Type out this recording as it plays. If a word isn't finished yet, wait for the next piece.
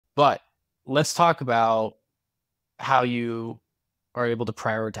But let's talk about how you are able to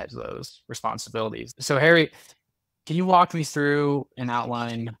prioritize those responsibilities. So, Harry, can you walk me through and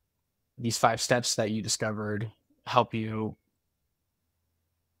outline these 5 steps that you discovered help you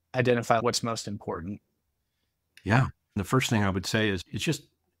identify what's most important? Yeah. The first thing I would say is it's just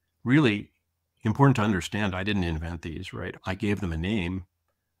really important to understand I didn't invent these, right? I gave them a name,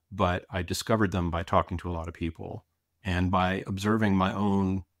 but I discovered them by talking to a lot of people and by observing my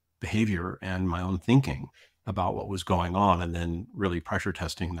own behavior and my own thinking about what was going on, and then really pressure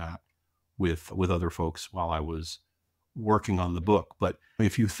testing that with other folks while I was working on the book. But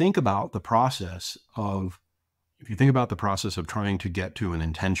if you think about the process of trying to get to an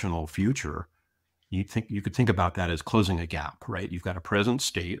intentional future, you could think about that as closing a gap, right? You've got a present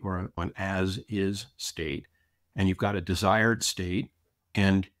state or an as is state, and you've got a desired state,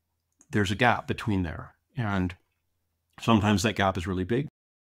 and there's a gap between there. And sometimes that gap is really big.